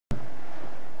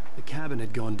cabin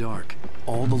had gone dark.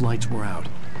 All the lights were out.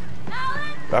 Alan!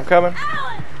 I'm coming.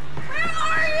 Alan! Where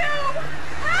are you?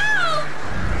 Help!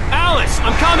 Alice,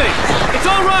 I'm coming! It's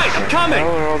all right, I'm coming! How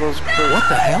are all those birds? What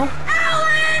the hell?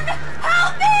 Alan!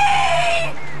 Help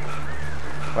me!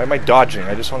 Why am I dodging?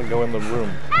 I just want to go in the room.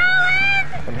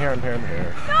 Alan! I'm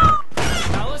here. No!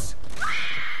 Alice?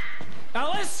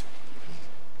 Alice?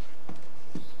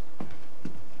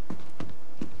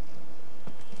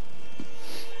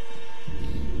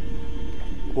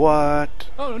 What?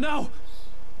 Oh no!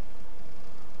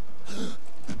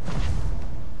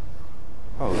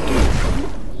 Oh,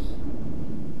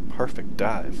 dude. Perfect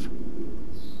dive.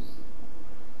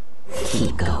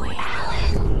 Keep going,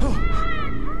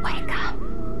 Alan. Wake up.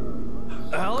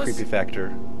 Alice? Creepy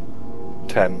factor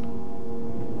 10.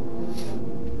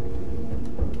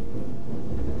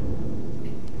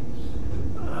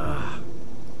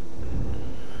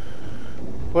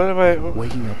 What am I?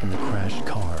 Waking up in the crashed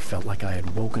car felt like I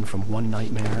had woken from one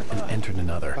nightmare and entered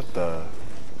another. What the?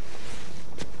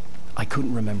 I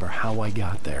couldn't remember how I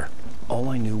got there. All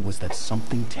I knew was that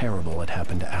something terrible had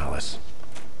happened to Alice.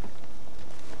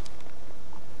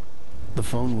 The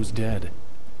phone was dead.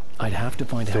 I'd have to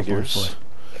find help on foot.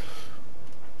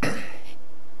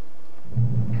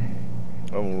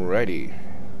 Alrighty.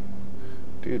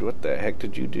 Dude, what the heck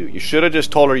did you do? You should have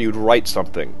just told her you'd write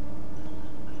something.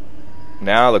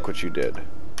 Now look what you did.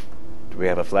 Do we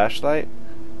have a flashlight?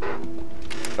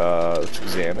 Let's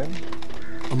examine.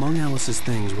 Among Alice's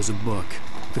things was a book,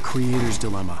 The Creator's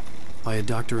Dilemma, by a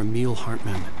Dr. Emil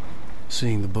Hartmann.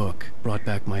 Seeing the book brought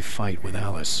back my fight with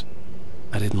Alice.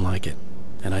 I didn't like it,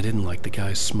 and I didn't like the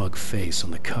guy's smug face on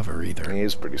the cover either. He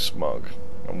is pretty smug.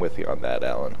 I'm with you on that,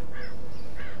 Alan.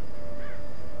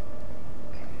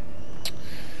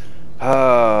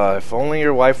 If only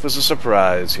your wife was a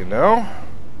surprise, you know?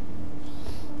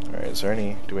 Alright, is there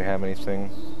any... do we have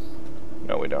anything?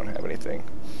 No, we don't have anything.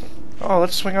 Oh,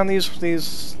 let's swing on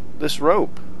this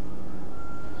rope.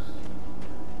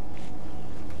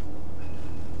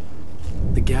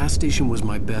 The gas station was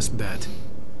my best bet.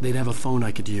 They'd have a phone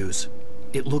I could use.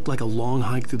 It looked like a long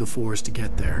hike through the forest to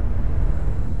get there.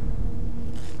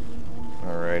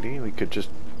 Alrighty, we could just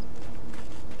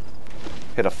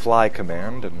hit a fly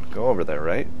command and go over there,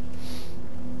 right?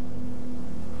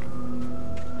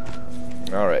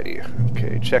 Alrighty.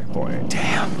 Okay, checkpoint.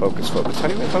 Damn. Focus. How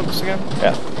do you focus again?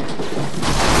 Yeah.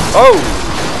 Oh!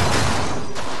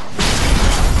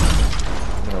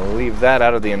 I'm gonna leave that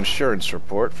out of the insurance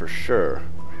report for sure.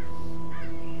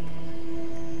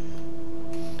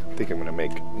 I think I'm gonna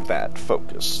make that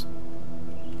focus.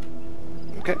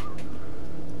 Okay.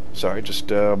 Sorry, just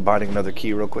binding another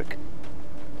key real quick.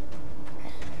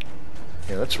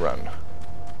 Yeah, let's run.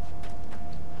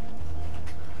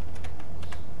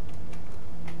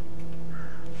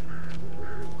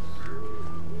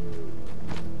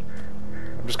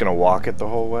 I'm just gonna walk it the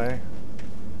whole way.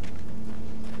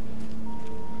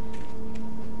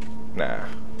 Nah.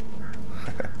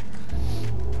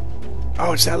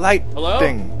 Oh, it's that light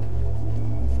thing.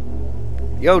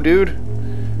 Yo, dude.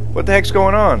 What the heck's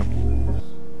going on?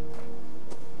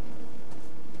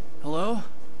 Hello?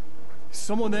 Is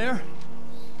someone there?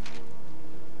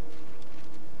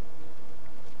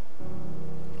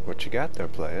 What you got there,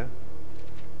 playa?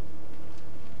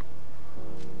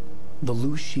 The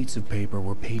loose sheets of paper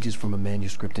were pages from a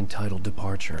manuscript entitled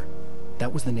Departure.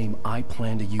 That was the name I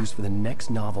planned to use for the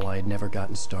next novel I had never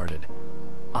gotten started.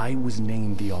 I was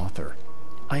named the author.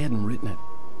 I hadn't written it.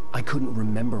 I couldn't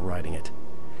remember writing it.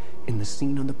 In the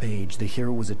scene on the page, the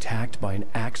hero was attacked by an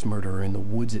axe murderer in the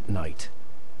woods at night.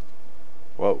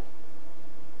 Whoa.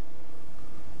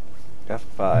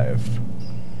 F5.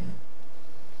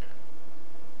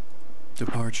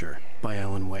 Departure by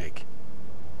Alan Wake.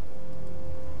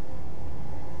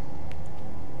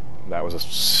 That was a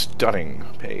stunning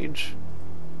page.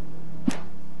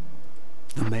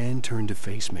 The man turned to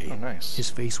face me. Oh, nice. His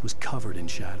face was covered in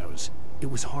shadows. It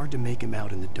was hard to make him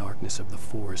out in the darkness of the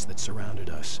forest that surrounded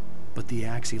us, but the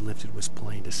axe he lifted was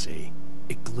plain to see.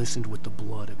 It glistened with the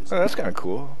blood of his... Oh, that's kind of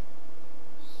cool.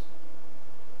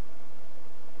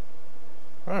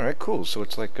 Alright, cool. So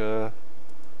it's like,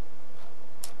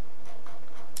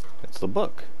 it's the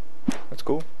book. That's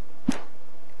cool.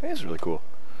 That is really cool.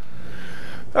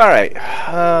 Alright,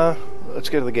 let's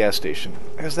go to the gas station.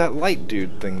 There's that light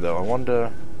dude thing, though. I wanted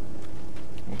to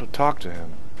talk to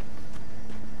him.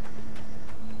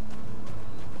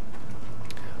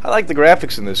 I like the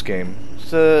graphics in this game.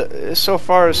 So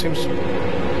far, it seems...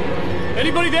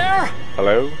 Anybody there?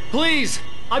 Hello? Please!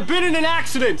 I've been in an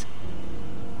accident!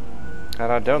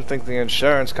 And I don't think the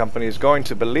insurance company is going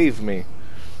to believe me.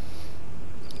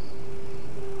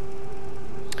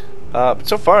 But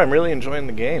so far, I'm really enjoying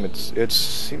the game. It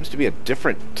seems to be a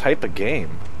different type of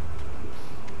game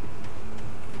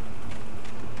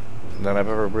than I've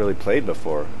ever really played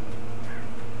before.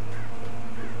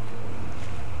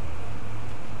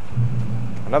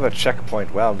 Another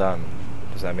checkpoint. Well done.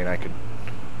 Does that mean I could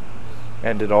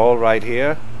end it all right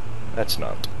here? That's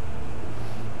not.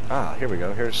 Ah, here we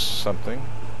go. Here's something.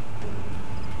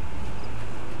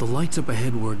 The lights up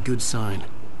ahead were a good sign.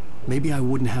 Maybe I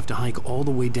wouldn't have to hike all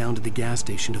the way down to the gas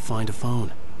station to find a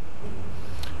phone.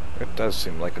 It does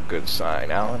seem like a good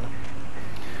sign, Alan.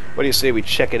 What do you say we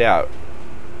check it out?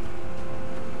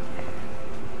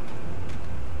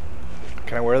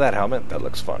 Can I wear that helmet? That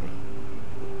looks fun.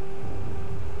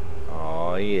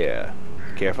 Oh yeah.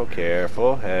 Careful,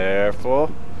 careful,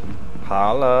 careful.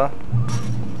 Holla.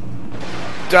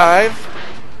 Dive!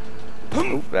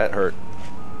 Oop, that hurt.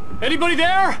 Anybody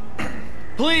there?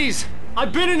 Please!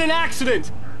 I've been in an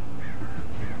accident!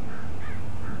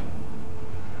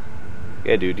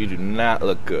 Yeah, dude, you do not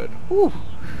look good. Whew.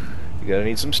 You're gonna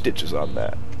need some stitches on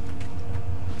that.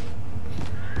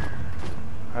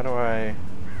 How do I...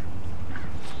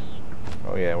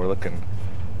 Oh yeah, we're looking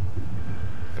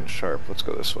sharp. Let's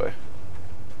go this way.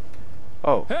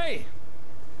 Oh. Hey!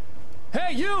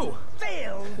 Hey, you!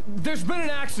 Phil! There's been an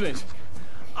accident.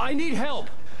 I need help.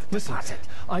 Listen,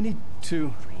 I need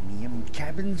to... Premium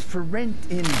cabins for rent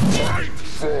in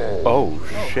Oh,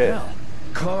 shit. Hell.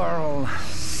 Carl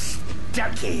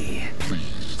Stucky.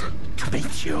 Pleased to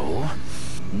meet you.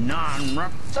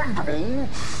 Non-refundable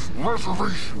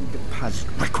reservation deposit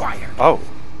required. Oh.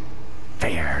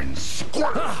 Fair and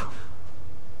square.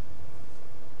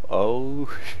 Oh.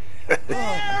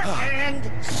 Fair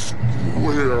and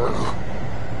square.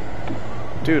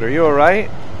 Dude, are you alright?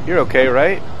 You're okay,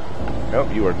 right?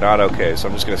 Nope, you are not okay, so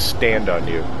I'm just gonna stand on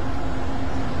you.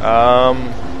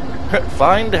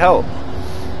 Find help.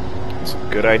 That's a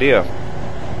good idea.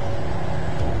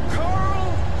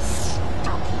 Carl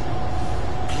Stucky.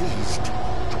 Pleased to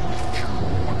meet you.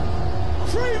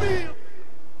 Premium.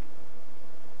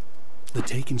 The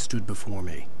Taken stood before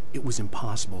me. It was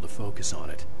impossible to focus on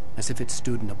it, as if it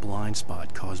stood in a blind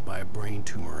spot caused by a brain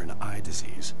tumor and eye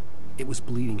disease. It was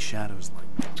bleeding shadows like...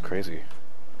 It's crazy.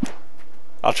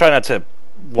 I'll try not to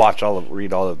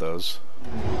read all of those.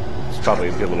 It's probably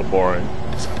a little boring.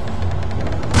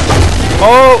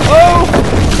 Oh! Oh!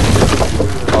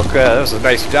 Okay, that was a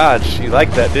nice dodge. You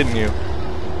liked that, didn't you?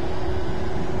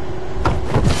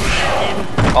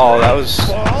 Oh, that was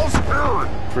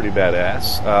pretty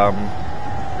badass.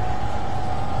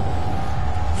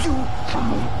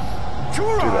 Dude,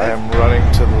 I am running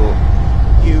to the...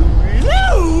 You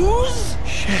lose!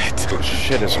 Shit.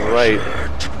 Shit is right.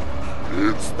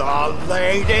 It's the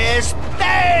latest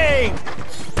thing!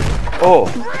 Oh.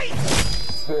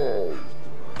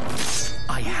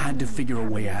 I had to figure a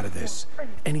way out of this.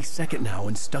 Any second now,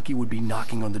 and Stucky would be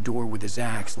knocking on the door with his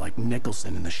axe like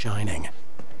Nicholson in The Shining.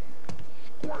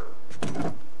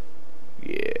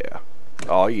 Yeah.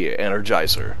 Oh yeah,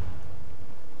 Energizer.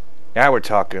 Now we're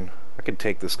talking. I could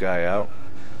take this guy out.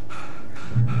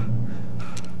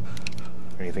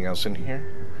 Anything else in here?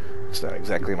 It's not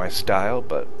exactly my style,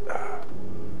 but...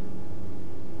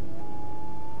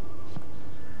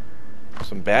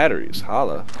 some batteries,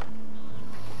 holla.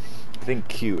 I think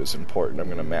Q is important. I'm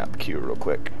gonna map Q real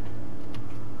quick.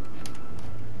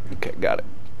 Okay, got it.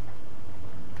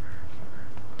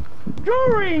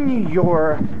 During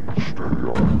your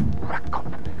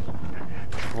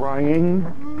trying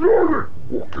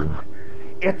walking,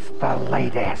 it's the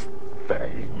latest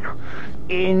thing.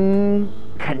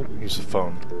 Use the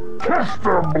phone.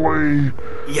 Incontestably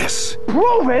Yes!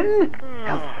 proven.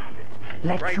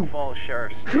 Let you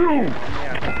kill.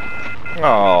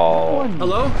 Oh.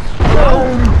 Hello?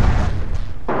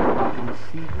 You can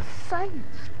see the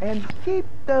sights and keep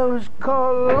those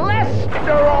cholesterol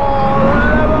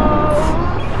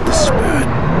levels. This is bad.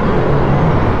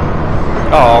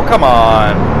 Oh, come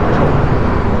on.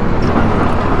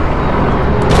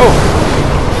 Oh.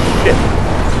 Shit.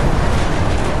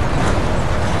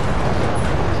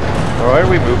 Why are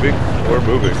we moving? We're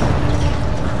moving.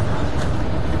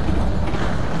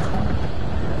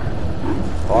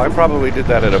 Oh, I probably did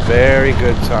that at a very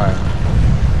good time.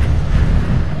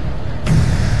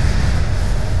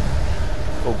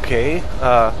 Okay,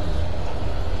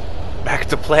 back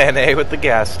to plan A with the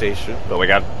gas station. But we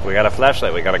got a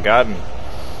flashlight, we got a gun.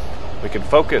 We can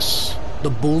focus. The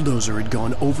bulldozer had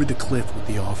gone over the cliff with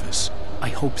the office. I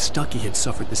hoped Stucky had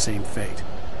suffered the same fate,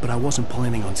 but I wasn't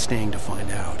planning on staying to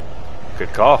find out.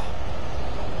 Good call.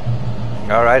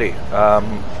 Alrighty,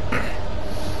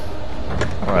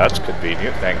 well, that's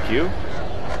convenient, thank you.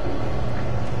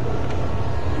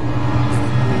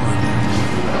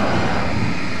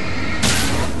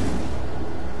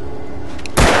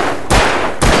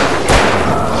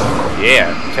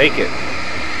 Take it.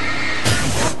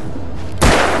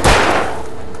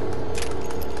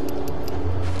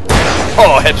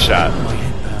 Oh, headshot. My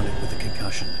head pounded with a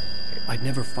concussion. I'd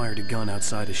never fired a gun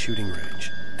outside a shooting range,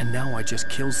 and now I just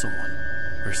killed someone.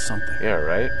 Or something. Yeah,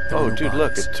 right? There were Oh, no dude,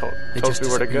 look, bodies. it They tells just me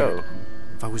where to go. disappeared.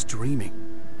 If I was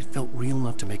dreaming, it felt real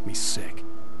enough to make me sick.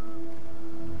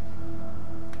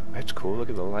 That's cool, look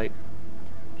at the light.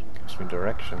 Gives me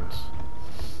directions.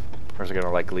 Or is it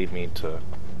gonna, like, lead me to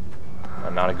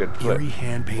not a good place? Eerie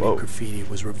hand-painted Whoa. graffiti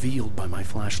was revealed by my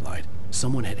flashlight.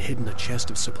 Someone had hidden a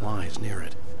chest of supplies near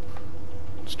it.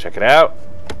 Let's check it out.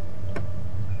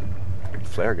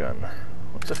 Flare gun.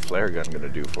 What's a flare gun gonna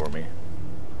do for me?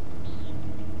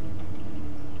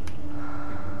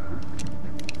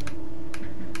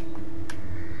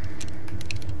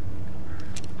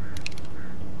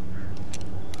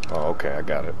 Oh, okay, I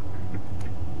got it.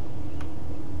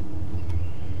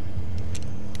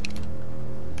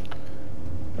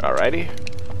 Alrighty.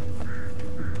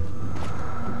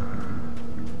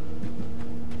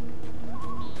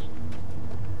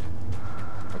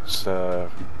 Let's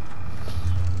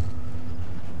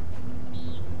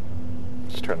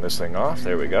turn this thing off.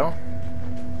 There we go.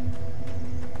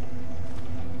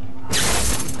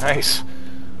 Nice.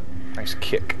 Nice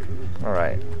kick.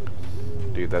 Alright.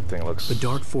 Dude, that thing looks... The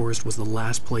dark forest was the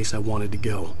last place I wanted to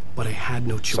go, but I had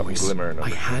no Something choice. glimmering I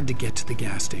over had to get to the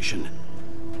gas station.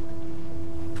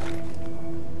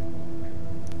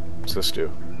 What's this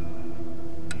do?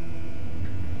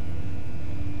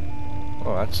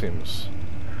 Oh, that seems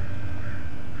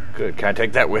good. Can I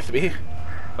take that with me?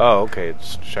 Oh, okay,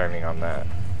 it's shining on that.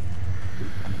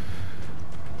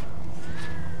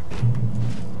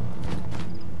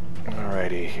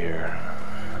 Alrighty here.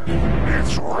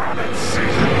 It's rabbit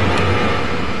season.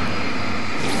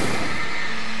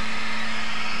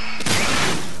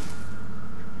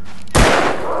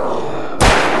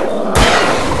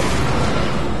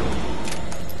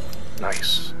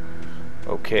 Nice.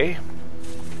 Okay.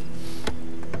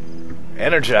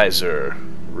 Energizer.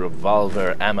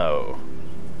 Revolver ammo.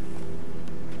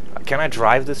 Can I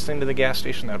drive this thing to the gas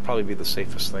station? That would probably be the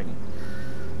safest thing.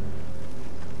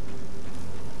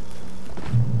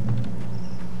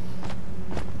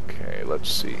 Okay, let's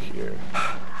see here.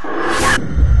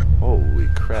 Holy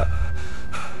crap.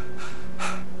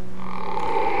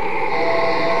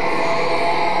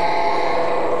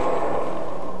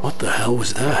 What the hell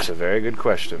was That's that? a very good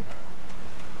question.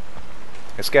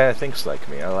 This guy thinks like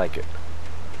me. I like it.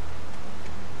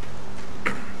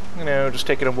 You know, just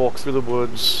taking a walk through the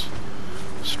woods,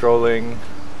 strolling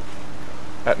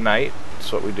at night.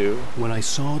 That's what we do. When I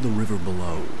saw the river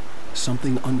below,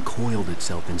 something uncoiled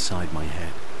itself inside my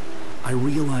head. I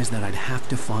realized that I'd have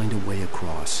to find a way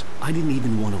across. I didn't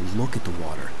even want to look at the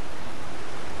water.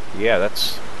 Yeah,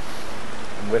 that's...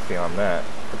 I'm with you on that.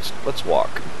 Let's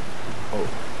walk. Oh.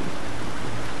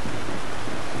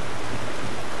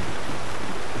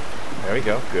 There we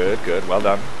go. Good, good. Well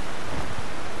done.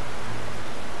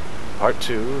 Part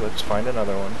 2. Let's find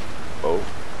another one. Oh.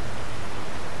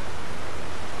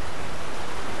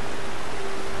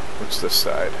 What's this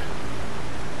side?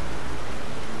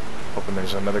 Hoping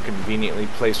there's another conveniently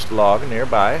placed log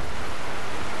nearby.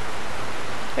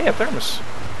 Hey, a thermos.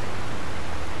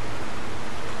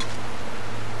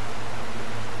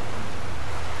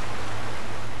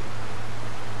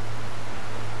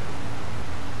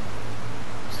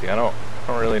 See, I don't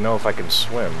really know if I can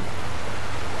swim.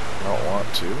 I don't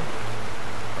want to.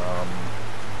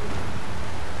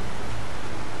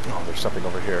 Oh, there's something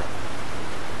over here.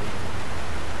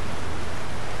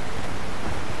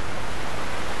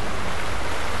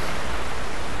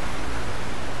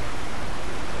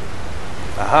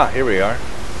 Aha, here we are.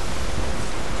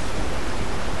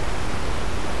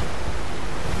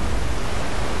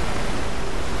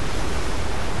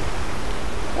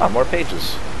 Ah, more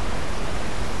pages.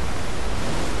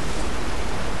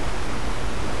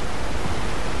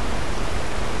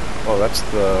 Oh, that's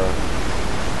the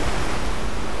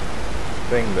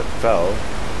thing that fell.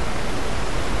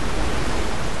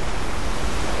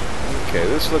 Okay,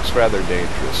 this looks rather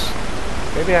dangerous.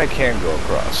 Maybe I can go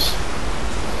across.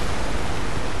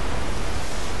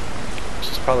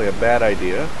 This is probably a bad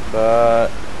idea,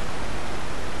 but...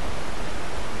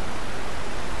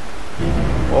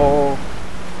 Oh...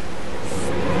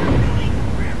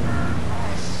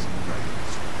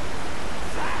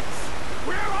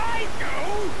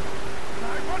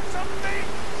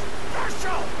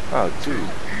 Oh, dude.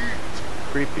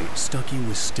 Creepy. Stucky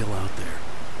was still out there,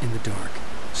 in the dark,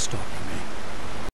 stalking me.